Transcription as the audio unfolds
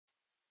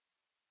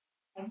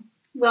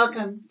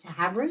Welcome to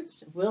Have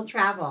Roots, Will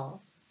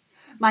Travel.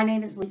 My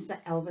name is Lisa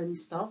Elvin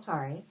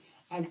Staltari,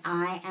 and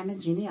I am a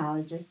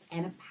genealogist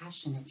and a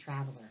passionate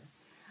traveler.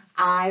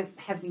 I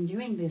have been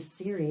doing this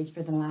series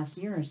for the last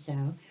year or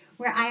so,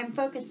 where I am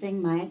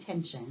focusing my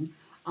attention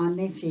on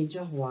les filles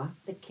du roi,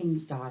 the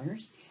king's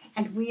daughters,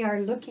 and we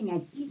are looking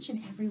at each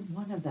and every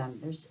one of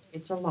them.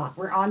 It's a lot.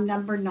 We're on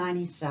number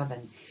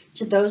 97.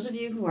 To those of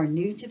you who are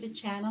new to the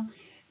channel,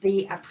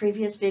 the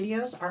previous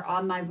videos are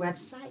on my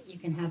website. You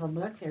can have a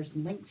look. There's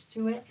links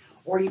to it.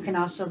 Or you can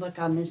also look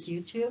on this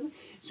YouTube.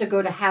 So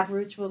go to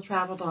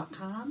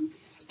haverootswilltravel.com.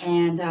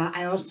 And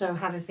I also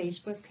have a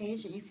Facebook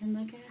page that you can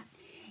look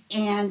at.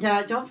 And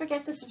don't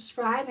forget to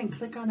subscribe and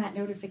click on that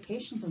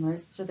notifications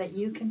alert so that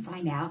you can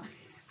find out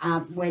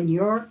when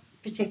your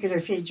particular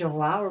fille du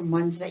roi or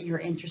ones that you're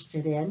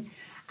interested in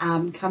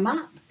come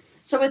up.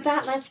 So with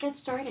that, let's get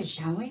started,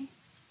 shall we?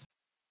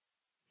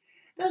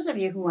 Those of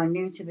you who are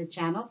new to the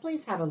channel,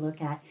 please have a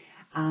look at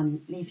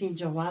Les Filles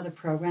du Roi, the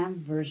program,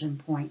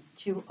 version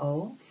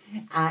 0.20.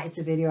 It's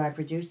a video I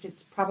produced.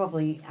 It's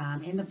probably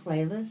in the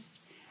playlist.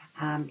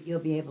 You'll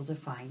be able to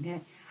find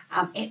it.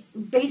 It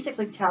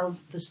basically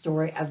tells the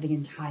story of the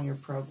entire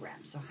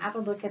program. So have a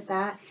look at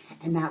that,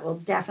 and that will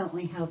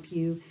definitely help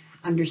you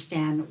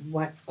understand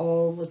what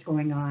all was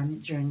going on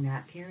during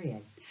that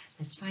period.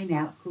 Let's find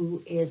out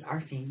who is our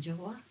fille du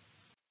roi.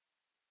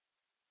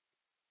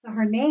 So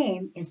her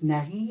name is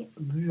Marie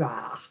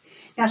Bouart.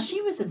 Now,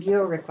 she was a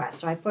viewer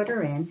request, so I put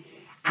her in,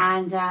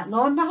 and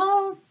lo and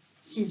behold,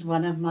 she's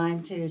one of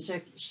mine too.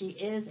 So she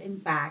is, in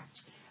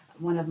fact,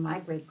 one of my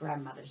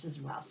great-grandmothers as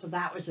well. So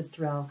that was a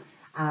thrill.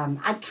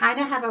 I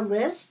kind of have a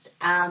list,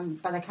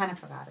 but I kind of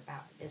forgot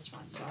about this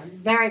one. So I'm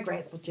very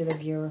grateful to the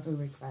viewer who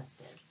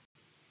requested.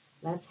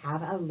 Let's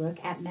have a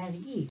look at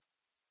Marie.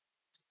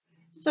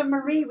 So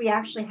Marie, we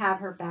actually have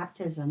her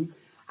baptism.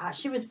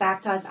 She was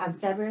baptized on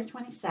February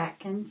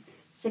 22nd,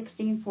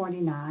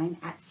 1649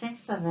 at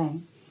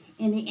Saint-Savin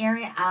in the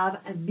area of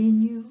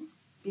Vignoux,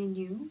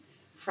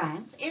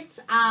 France. It's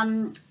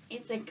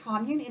a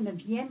commune in the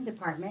Vienne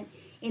department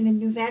in the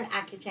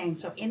Nouvelle-Aquitaine.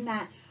 So in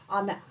that,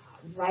 on the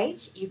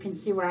right, you can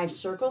see where I've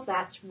circled.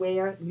 That's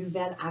where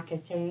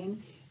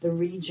Nouvelle-Aquitaine, the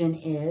region,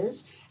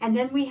 is. And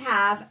then we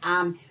have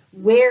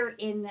where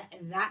in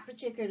that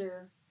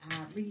particular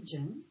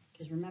region,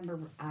 because remember,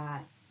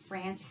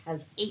 France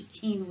has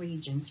 18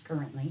 regions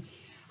currently.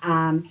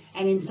 And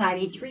inside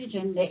each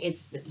region,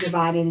 it's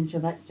divided into,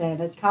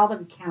 let's call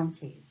them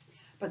counties.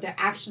 But they're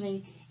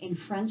actually, in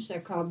French, they're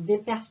called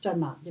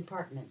départements,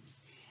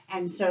 departments.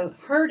 And so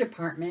her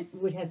department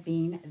would have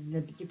been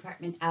the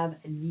department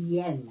of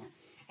Vienne.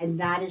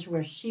 And that is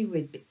where she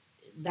would be,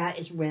 that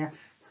is where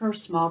her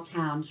small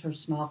towns, her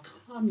small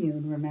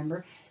commune,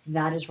 remember,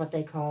 that is what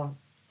they call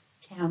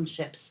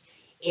townships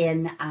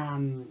in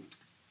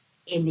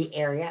the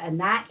area.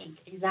 And that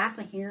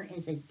exactly here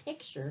is a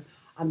picture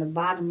on the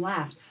bottom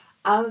left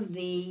of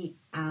the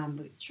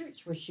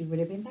church where she would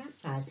have been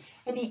baptized.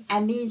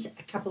 And these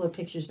a couple of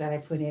pictures that I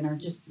put in are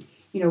just,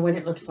 what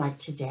it looks like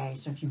today.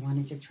 So if you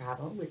wanted to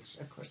travel, which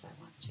of course I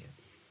want to.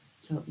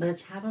 So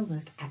let's have a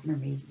look at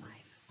Marie's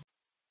life.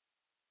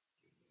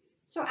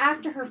 So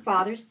after her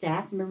father's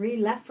death, Marie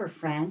left for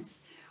France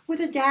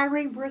with a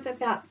dowry worth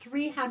about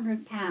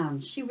 300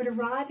 pounds. She would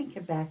arrive in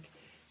Quebec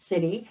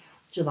City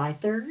July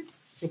 3rd,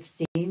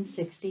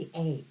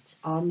 1668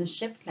 on the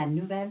ship La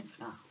Nouvelle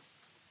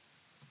France.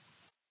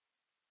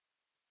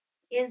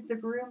 Is the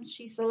groom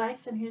she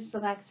selects, and who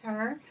selects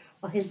her?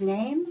 Well, his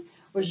name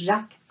was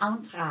Jacques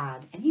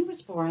Andrade, and he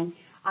was born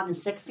on the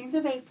 16th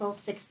of April,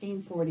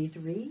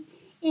 1643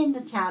 in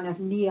the town of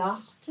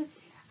Niort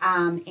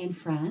in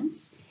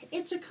France.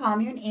 It's a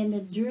commune in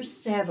the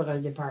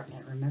Deux-Sèvres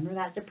department. Remember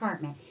that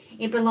department.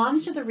 It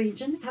belongs to the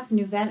region of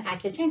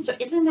Nouvelle-Aquitaine. So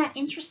isn't that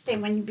interesting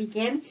when you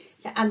begin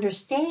to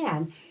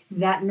understand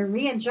that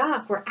Marie and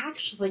Jacques were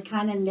actually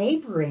kind of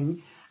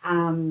neighboring,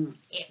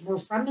 were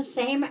from the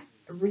same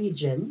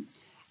region,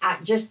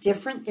 just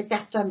different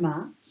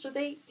départements, so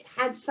they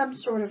had some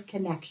sort of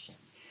connection.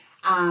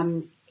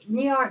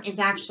 Niort is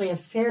actually a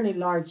fairly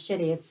large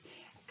city. It's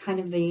kind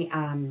of the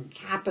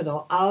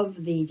capital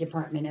of the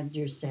department of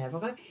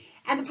Deux-Sèvres.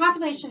 And the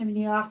population of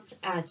Niort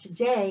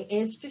today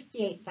is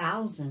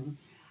 58,000.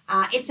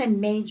 It's a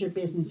major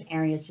business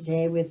area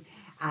today with,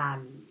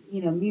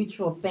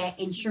 mutual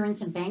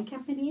insurance and bank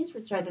companies,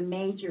 which are the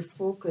major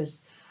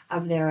focus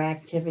of their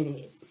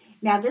activities.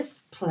 Now, this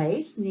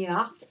place,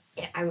 Niort,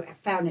 I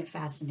found it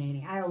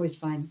fascinating. I always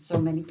find so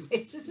many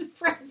places in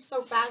France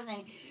so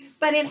fascinating.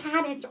 But it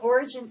had its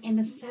origin in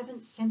the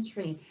 7th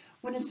century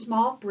when a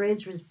small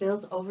bridge was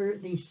built over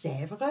the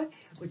Sèvres,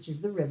 which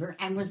is the river,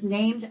 and was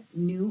named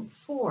New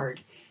Ford.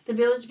 The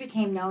village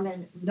became known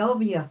as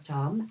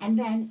Noviotum and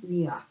then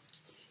Niort.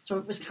 So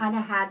it was kind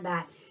of had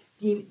that,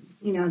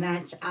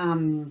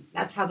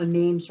 that's how the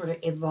name sort of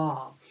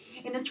evolved.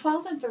 In the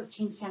 12th and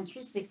 13th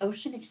centuries, the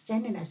ocean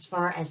extended as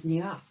far as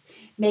Niort,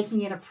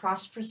 making it a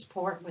prosperous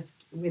port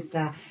with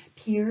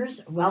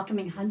piers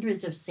welcoming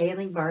hundreds of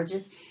sailing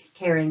barges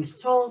carrying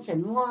salt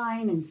and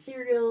wine and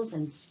cereals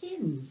and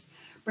skins,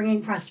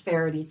 bringing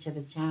prosperity to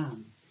the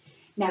town.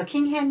 Now,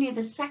 King Henry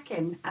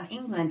II of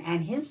England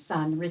and his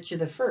son,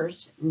 Richard I,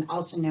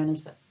 also known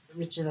as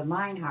Richard the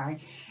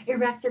Lionheart,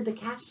 erected the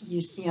castle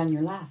you see on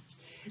your left.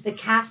 The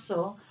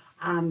castle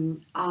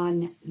on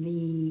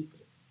the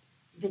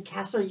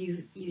castle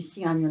you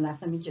see on your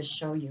left, let me just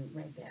show you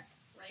right there,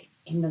 right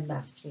in the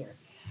left here,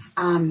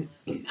 on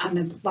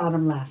the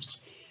bottom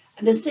left.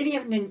 The city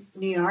of New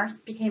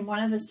York became one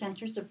of the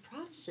centers of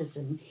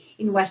Protestantism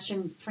in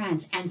Western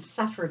France and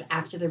suffered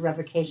after the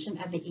revocation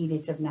of the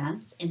Edict of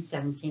Nantes in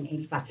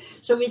 1785.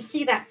 So we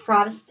see that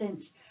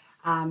Protestant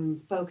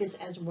focus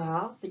as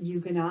well, the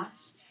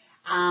Huguenots.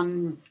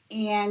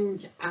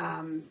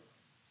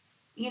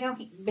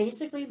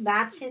 Basically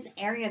that's his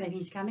area that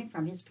he's coming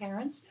from. His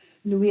parents,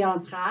 Louis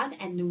Andrade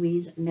and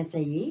Louise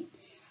Métayer.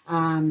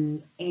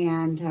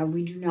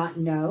 We do not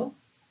know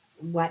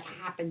what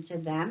happened to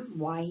them,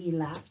 why he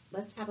left.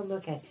 Let's have a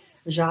look at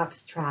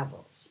Jacques'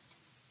 travels.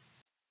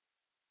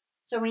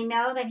 So we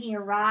know that he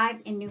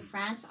arrived in New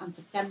France on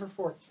September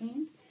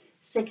 14th,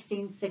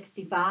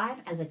 1665,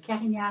 as a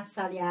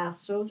Carignan-Salière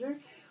soldier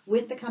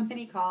with the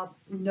company called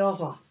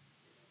Nora.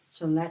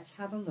 So let's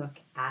have a look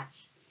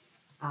at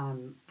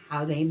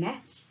how they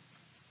met.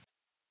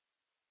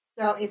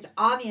 So it's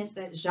obvious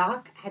that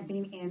Jacques had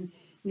been in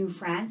New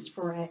France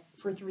for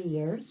 3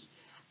 years,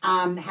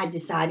 had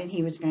decided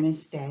he was going to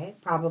stay,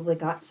 probably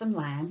got some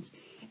land,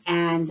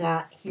 and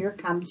here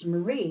comes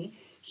Marie.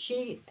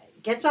 She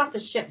gets off the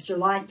ship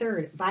July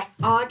 3rd. By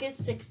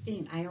August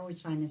 16th, I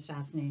always find this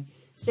fascinating,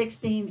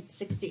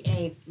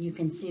 1668, you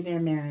can see their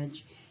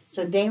marriage.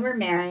 So they were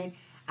married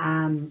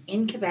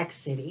in Quebec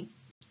City.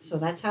 So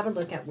let's have a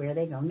look at where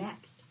they go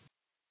next.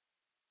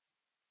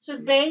 So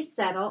they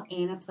settle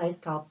in a place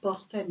called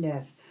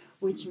Portneuf,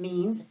 which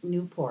means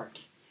Newport.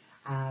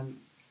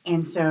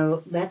 And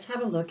so let's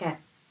have a look at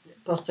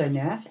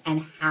Portneuf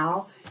and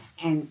how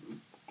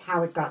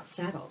it got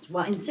settled.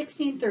 Well, in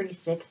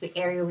 1636, the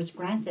area was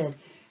granted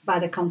by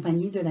the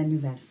Compagnie de la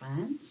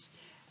Nouvelle-France,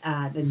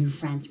 the New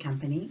France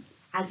Company,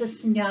 as a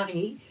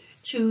seigneurie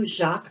to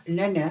Jacques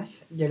Leneuf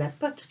de la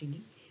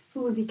Poterie,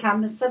 who would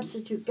become the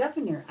substitute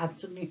governor of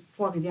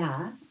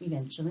Trois-Rivières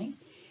eventually.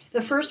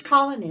 The first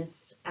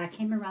colonists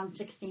came around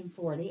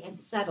 1640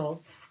 and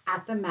settled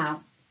at the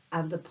mouth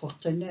of the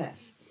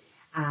Portneuf.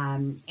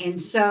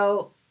 And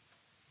so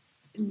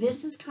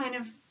this is kind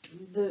of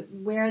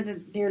where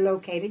they're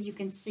located. You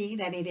can see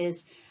that it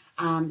is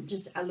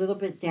just a little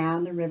bit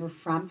down the river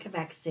from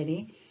Quebec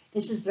City.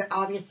 This is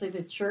obviously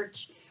the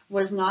church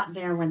was not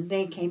there when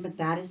they came, but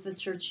that is the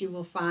church you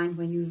will find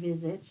when you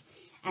visit.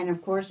 And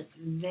of course,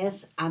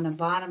 this on the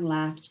bottom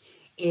left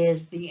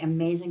is the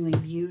amazingly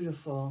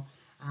beautiful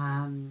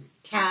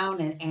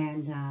town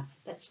and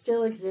that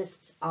still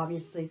exists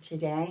obviously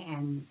today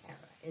and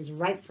is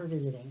ripe for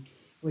visiting,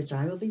 which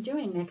I will be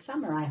doing next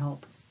summer, I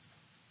hope.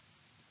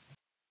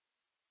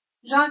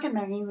 Jacques and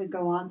Marie would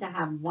go on to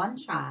have one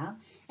child,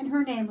 and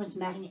her name was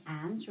Marie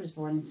Anne. She was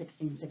born in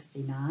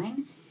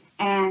 1669,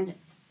 and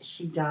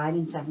she died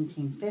in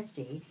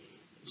 1750.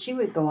 She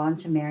would go on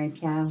to marry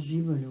Pierre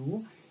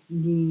Gibelot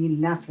de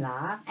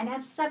Lafleur and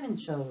have 7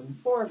 children,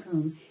 4 of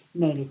whom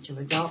made it to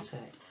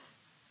adulthood.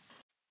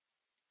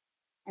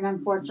 And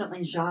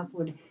unfortunately, Jacques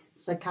would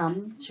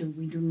succumb to,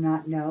 we do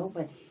not know,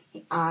 but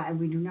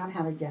we do not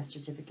have a death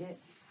certificate.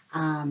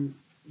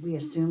 We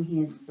assume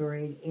he is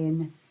buried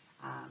in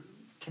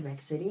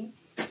Quebec City.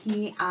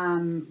 He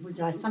would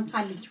die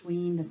sometime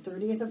between the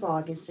 30th of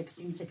August,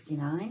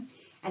 1669,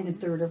 and the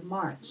 3rd of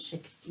March,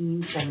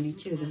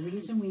 1672. The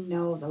reason we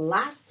know the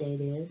last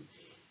date is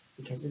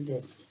because of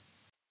this.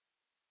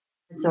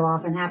 It so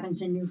often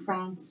happens in New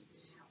France.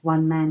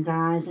 One man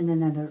dies and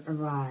another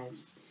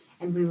arrives.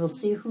 And we will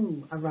see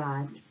who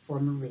arrived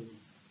for Marie.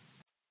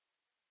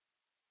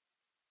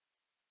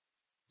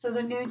 So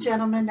the new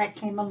gentleman that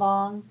came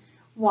along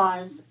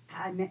was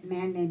a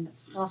man named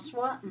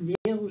François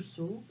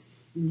Desrousseaux,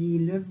 dit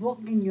Le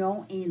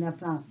Bourguignon et La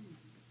Plante.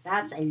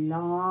 That's a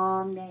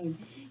long name.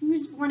 He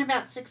was born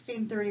about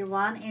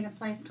 1631 in a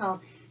place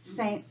called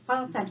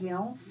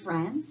Saint-Pantaleon,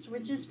 France,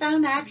 which is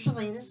found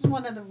actually, this is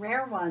one of the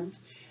rare ones.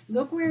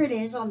 Look where it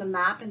is on the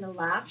map in the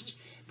left,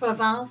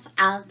 Provence,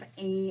 Alpes,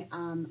 et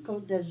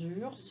Côte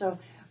d'Azur. So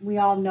we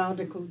all know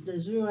the Côte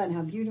d'Azur and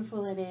how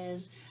beautiful it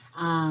is,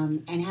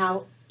 and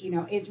how,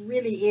 it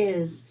really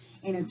is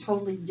in a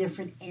totally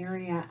different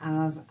area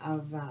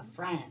of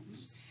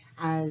France,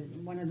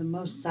 one of the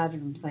most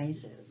southern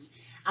places.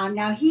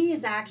 Now he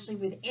is actually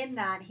within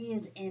that, he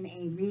is in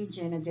a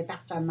region, a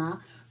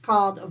département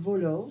called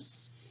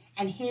Volos,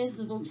 and his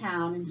little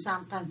town in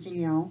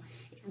Saint-Pantaleon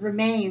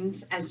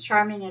remains as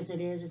charming as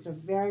it is. It's a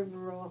very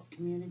rural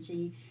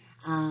community.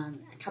 A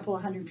couple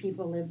of hundred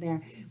people live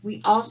there.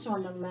 We also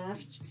on the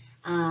left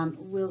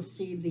will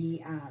see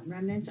the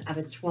remnants of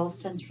a 12th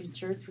century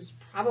church, which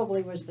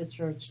probably was the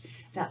church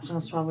that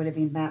François would have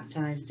been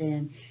baptized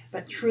in,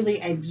 but truly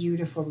a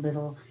beautiful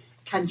little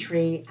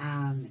country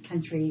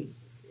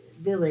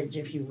village,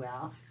 if you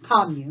will,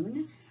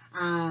 commune.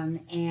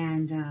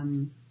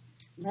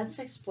 Let's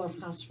explore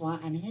François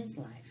and his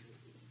life.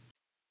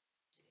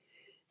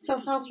 So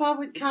Francois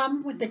would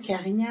come with the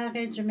Carignan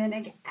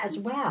Regiment as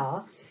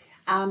well.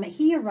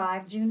 He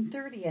arrived June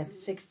 30th,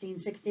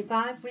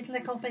 1665, with La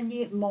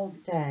Compagnie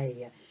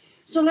Monteil.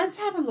 So let's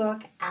have a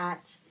look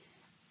at,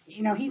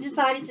 he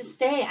decided to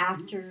stay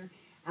after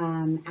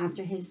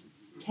his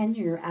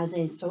tenure as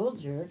a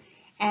soldier.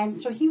 And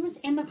so he was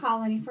in the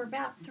colony for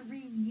about 3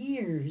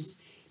 years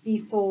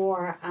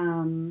before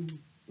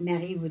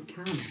Marie would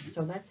come.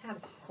 So let's have,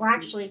 or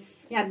actually,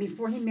 yeah,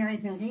 before he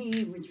married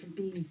Marie, which would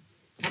be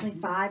probably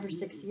 5 or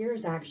 6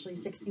 years, actually,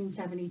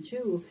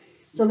 1672.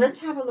 So let's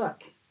have a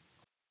look.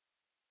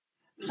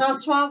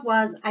 Francois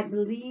was, I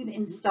believe,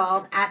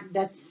 installed at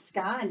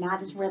Betska, and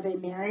that is where they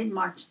married,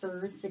 March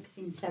 3rd,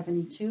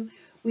 1672.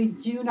 We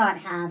do not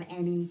have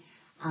any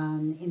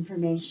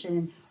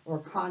information or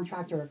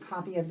contract or a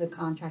copy of the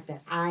contract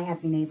that I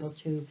have been able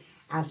to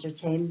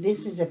ascertain.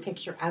 This is a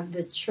picture of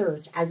the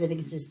church as it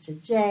exists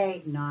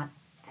today, not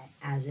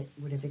as it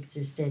would have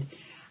existed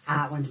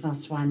when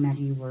Francois and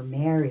Marie were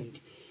married.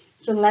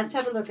 So let's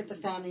have a look at the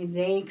family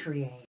they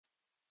create.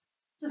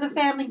 So the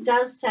family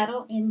does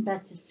settle in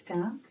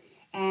Batiscan,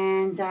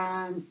 and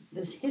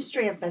this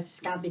history of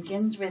Batiscan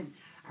begins with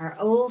our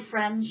old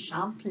friend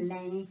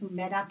Champlain, who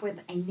met up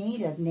with a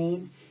native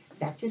named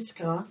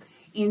Batiscan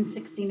in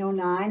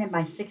 1609, and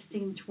by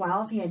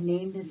 1612 he had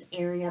named this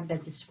area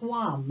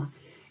Batisquam.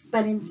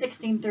 But in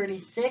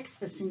 1636,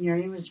 the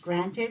seigneury was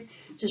granted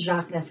to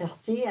Jacques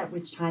Laferté, at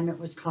which time it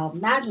was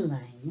called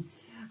Madeleine.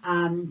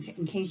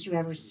 In case you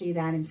ever see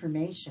that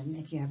information,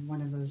 if you have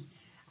one of those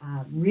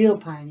real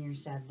pioneer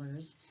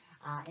settlers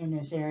in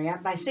this area.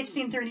 By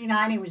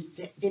 1639, it was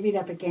divvied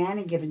up again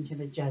and given to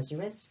the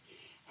Jesuits.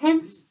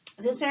 Hence,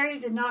 this area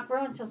did not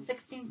grow until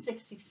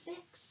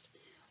 1666,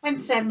 when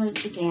settlers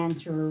began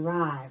to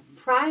arrive.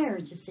 Prior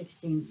to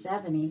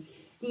 1670,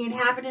 the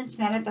inhabitants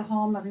met at the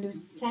home of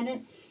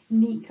Lieutenant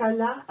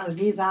Nicolas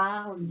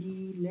Rivard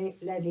de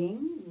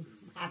Lavigne, who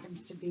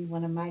happens to be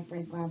one of my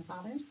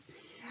great-grandfathers.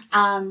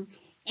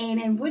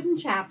 And a wooden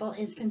chapel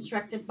is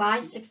constructed by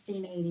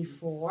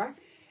 1684.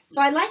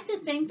 So I like to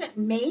think that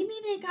maybe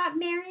they got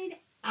married.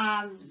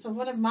 So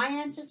one of my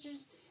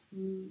ancestors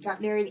got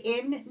married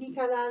in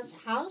Nicolas'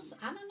 house.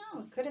 I don't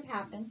know. It could have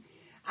happened.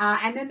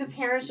 And then the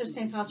parish of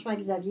Saint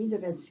François Xavier de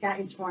Batiscan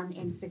is formed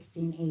in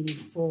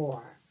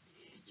 1684.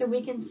 So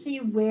we can see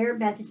where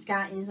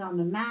Batiscan is on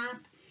the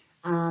map.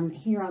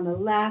 Here on the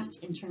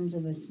left, in terms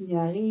of the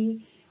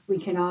seigneurie. We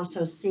can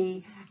also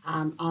see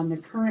on the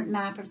current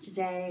map of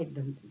today,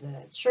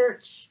 the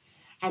church,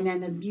 and then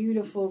the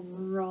beautiful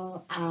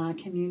rural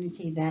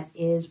community that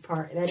is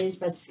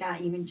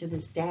Batiscan even to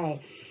this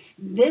day.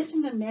 This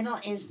in the middle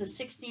is the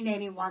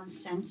 1681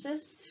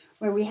 census,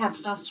 where we have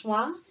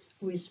François,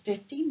 who is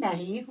 50,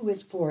 Marie, who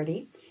is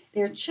 40,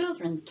 their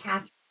children,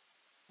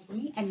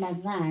 Catherine and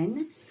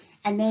Madeleine,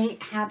 and they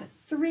have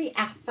 3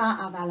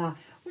 enfants en valeur,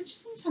 which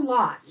isn't a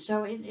lot,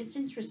 so it's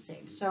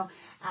interesting. So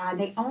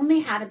they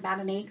only had about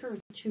an acre or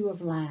 2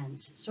 of land.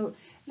 So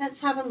let's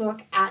have a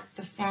look at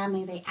the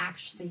family they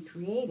actually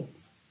created.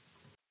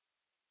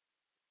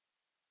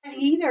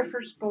 Marie, their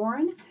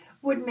firstborn,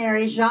 would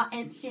marry Jean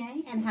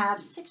Etienne and have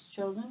 6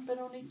 children, but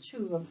only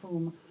 2 of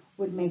whom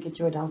would make it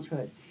to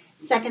adulthood.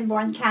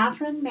 Secondborn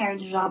Catherine married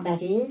Jean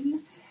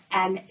Baril,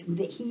 and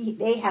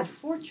they had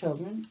 4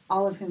 children,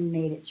 all of whom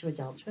made it to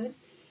adulthood.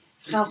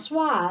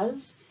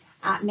 Françoise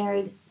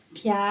married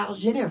Pierre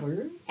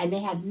Généreux, and they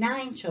had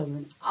 9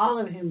 children, all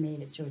of whom made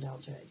it to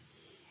adulthood.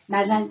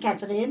 Madeleine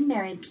Catherine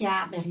married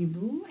Pierre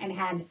Bariboux and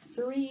had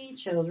 3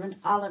 children,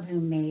 all of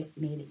whom made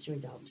it to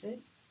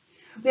adulthood.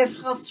 We have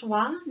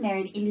François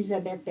married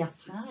Elisabeth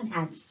Bertrand and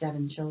had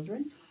 7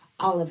 children,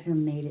 all of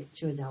whom made it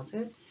to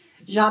adulthood.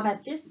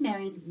 Jean-Baptiste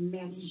married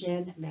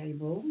Marie-Jeanne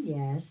Bariboux.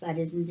 Yes, that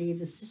is indeed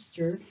the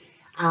sister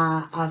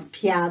of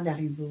Pierre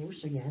Bariboux.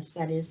 So yes,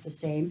 that is the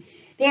same.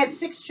 They had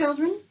 6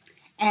 children,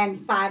 and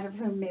 5 of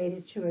whom made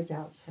it to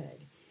adulthood.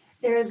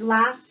 Their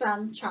last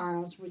son,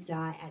 Charles, would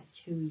die at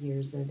 2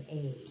 years of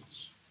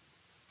age.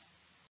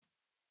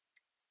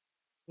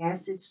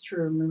 Yes, it's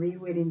true. Marie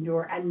would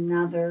endure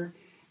another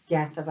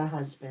death of a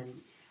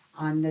husband.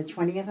 On the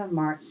 20th of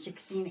March,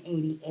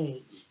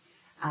 1688,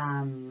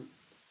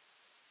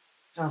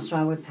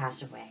 François would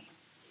pass away.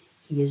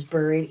 He is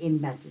buried in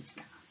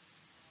Batiscan.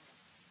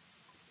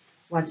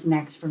 What's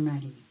next for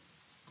Marie?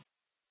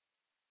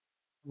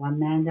 One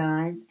man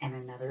dies and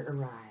another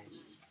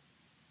arrives.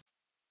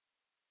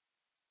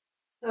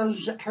 So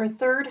her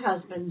third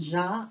husband,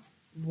 Jean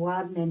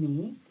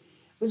Boismeny,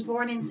 was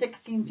born in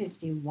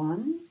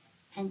 1651.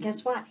 And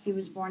guess what? He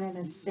was born in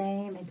the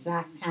same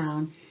exact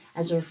town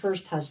as her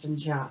first husband,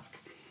 Jacques,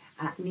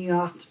 at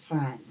Niort,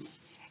 France.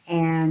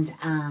 And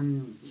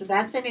so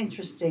that's an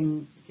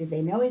interesting, did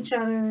they know each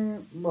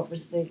other? What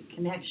was the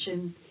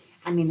connection?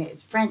 I mean,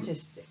 France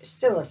is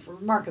still a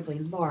remarkably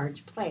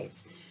large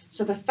place.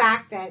 So the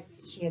fact that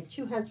she had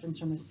 2 husbands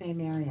from the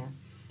same area,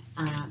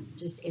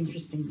 just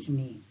interesting to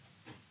me.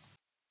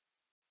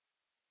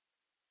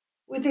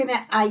 Within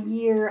a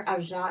year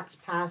of Jacques'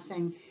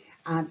 passing,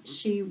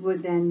 she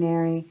would then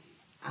marry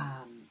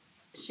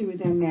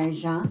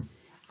Jean.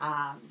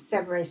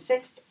 February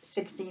 6th,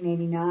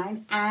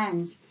 1689,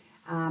 and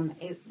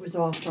it was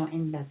also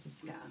in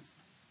Bethesda.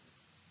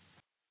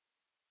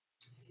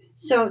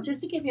 So just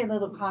to give you a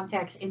little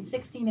context, in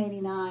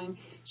 1689,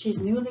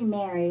 she's newly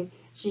married.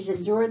 She's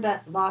endured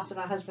the loss of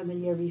her husband the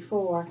year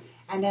before,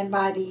 and then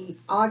by the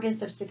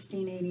August of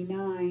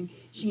 1689,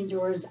 she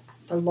endures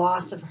the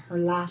loss of her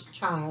last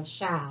child,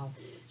 Charles.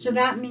 So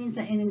that means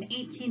that in an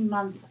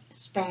 18-month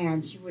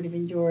span, she would have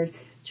endured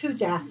 2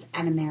 deaths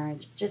and a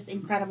marriage. Just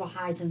incredible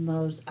highs and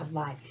lows of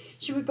life.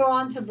 She would go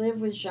on to live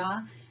with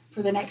Jean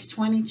for the next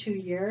 22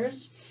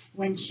 years.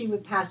 When she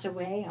would pass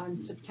away on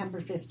September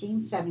 15,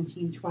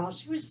 1712,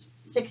 she was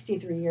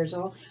 63 years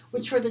old,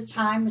 which for the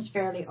time was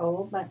fairly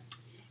old, but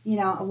you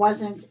know, it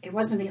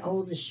wasn't the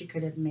oldest she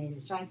could have made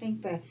it. So I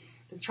think the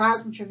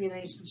trials and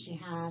tribulations she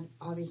had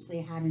obviously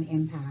had an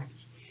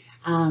impact.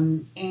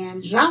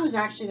 And Jean was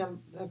actually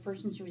the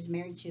person she was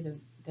married to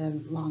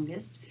the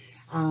longest.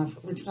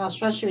 With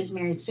François, she was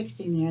married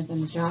 16 years,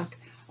 and Jacques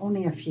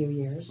only a few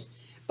years.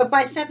 But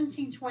by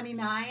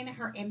 1729,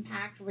 her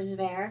impact was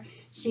there.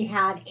 She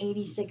had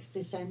 86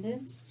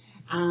 descendants,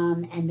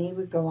 and they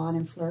would go on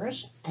and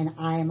flourish. And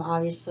I am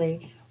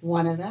obviously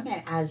one of them,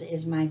 as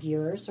is my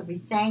viewer. So we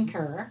thank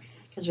her,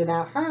 because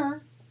without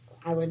her,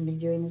 I wouldn't be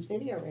doing this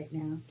video right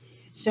now.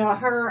 So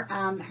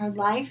her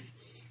life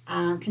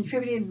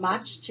contributed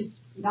much to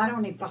not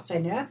only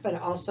Portneuf, but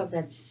also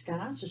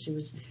Bethesda. So she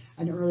was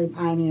an early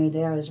pioneer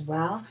there as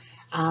well.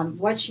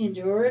 What she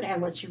endured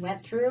and what she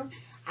went through,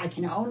 I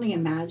can only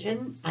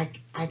imagine. I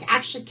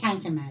actually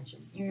can't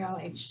imagine. You know,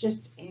 it's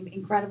just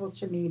incredible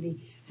to me,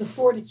 the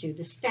fortitude,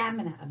 the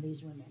stamina of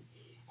these women.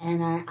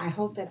 And I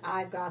hope that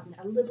I've gotten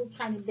a little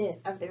tiny bit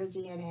of their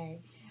DNA.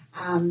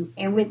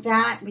 And with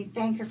that, we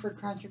thank her for her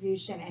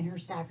contribution and her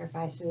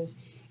sacrifices,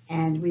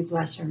 and we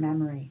bless her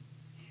memory.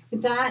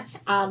 With that,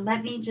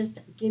 let me just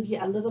give you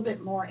a little bit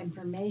more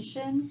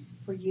information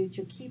for you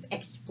to keep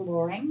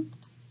exploring.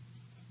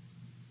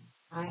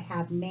 I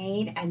have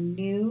made a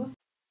new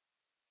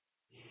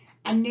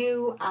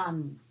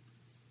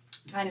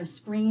kind of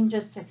screen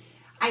just to,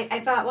 I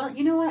thought, well,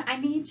 you know what, I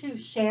need to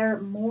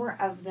share more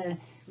of the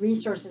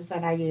resources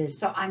that I use.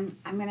 So I'm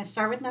going to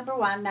start with number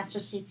 1, La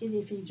Société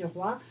des Filles du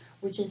Roi,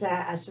 which is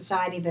a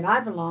society that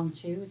I belong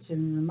to. It's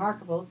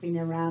remarkable, been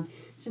around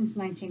since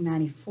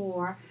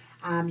 1994.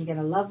 You get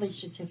a lovely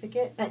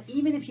certificate, but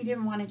even if you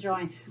didn't want to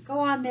join,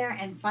 go on there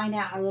and find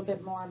out a little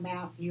bit more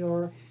about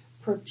your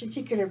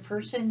particular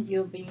person.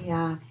 You'll be,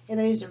 it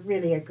is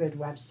really a good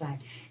website.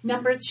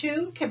 Number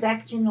 2,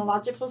 Quebec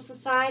Genealogical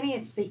Society.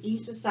 It's the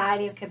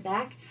E-Society of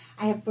Quebec.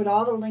 I have put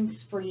all the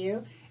links for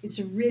you. It's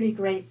a really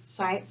great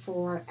site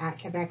for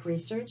Quebec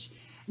research.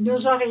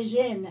 Nos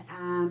Origines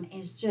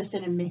is just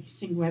an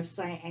amazing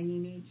website, and you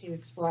need to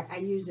explore. I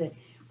use it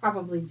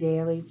probably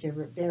daily to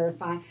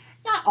verify.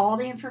 Not all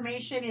the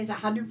information is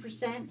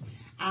 100%,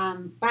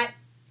 but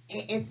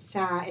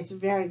it's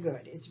very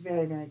good. It's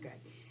very, very good.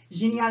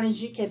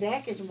 Généalogie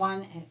Québec is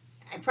one.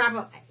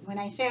 When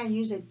I say I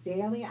use it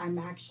daily,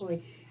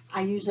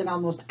 I use it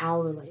almost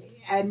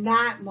hourly, and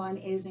that one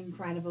is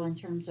incredible in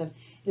terms of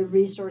the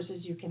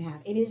resources you can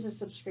have. It is a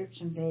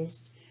subscription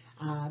based,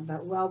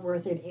 but well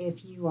worth it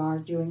if you are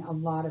doing a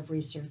lot of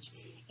research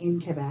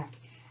in Quebec.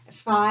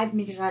 5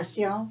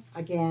 Migration,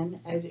 again,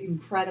 an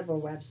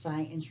incredible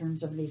website in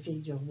terms of Les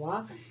Filles du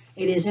Roi.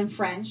 It is in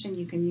French, and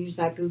you can use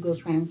that Google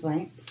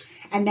Translate.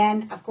 And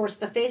then, of course,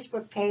 the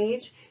Facebook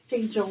page,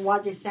 Filles du Roi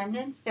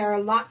Descendants. There are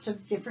lots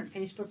of different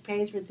Facebook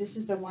pages, but this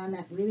is the one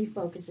that really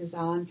focuses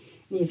on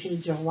Les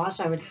Filles du Roi,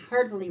 so I would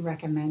heartily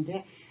recommend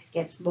it.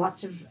 Gets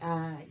lots of,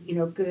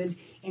 good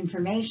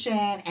information,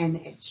 and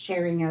it's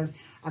sharing of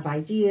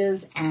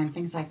ideas and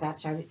things like that,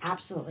 so I would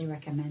absolutely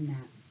recommend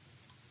that.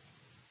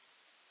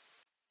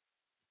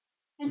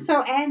 And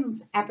so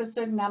ends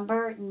episode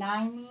number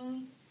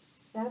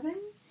 97.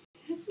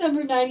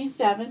 Number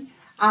 97.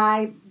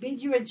 I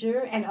bid you adieu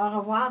and au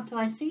revoir until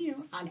I see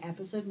you on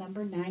episode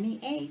number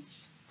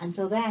 98.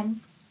 Until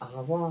then, au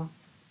revoir.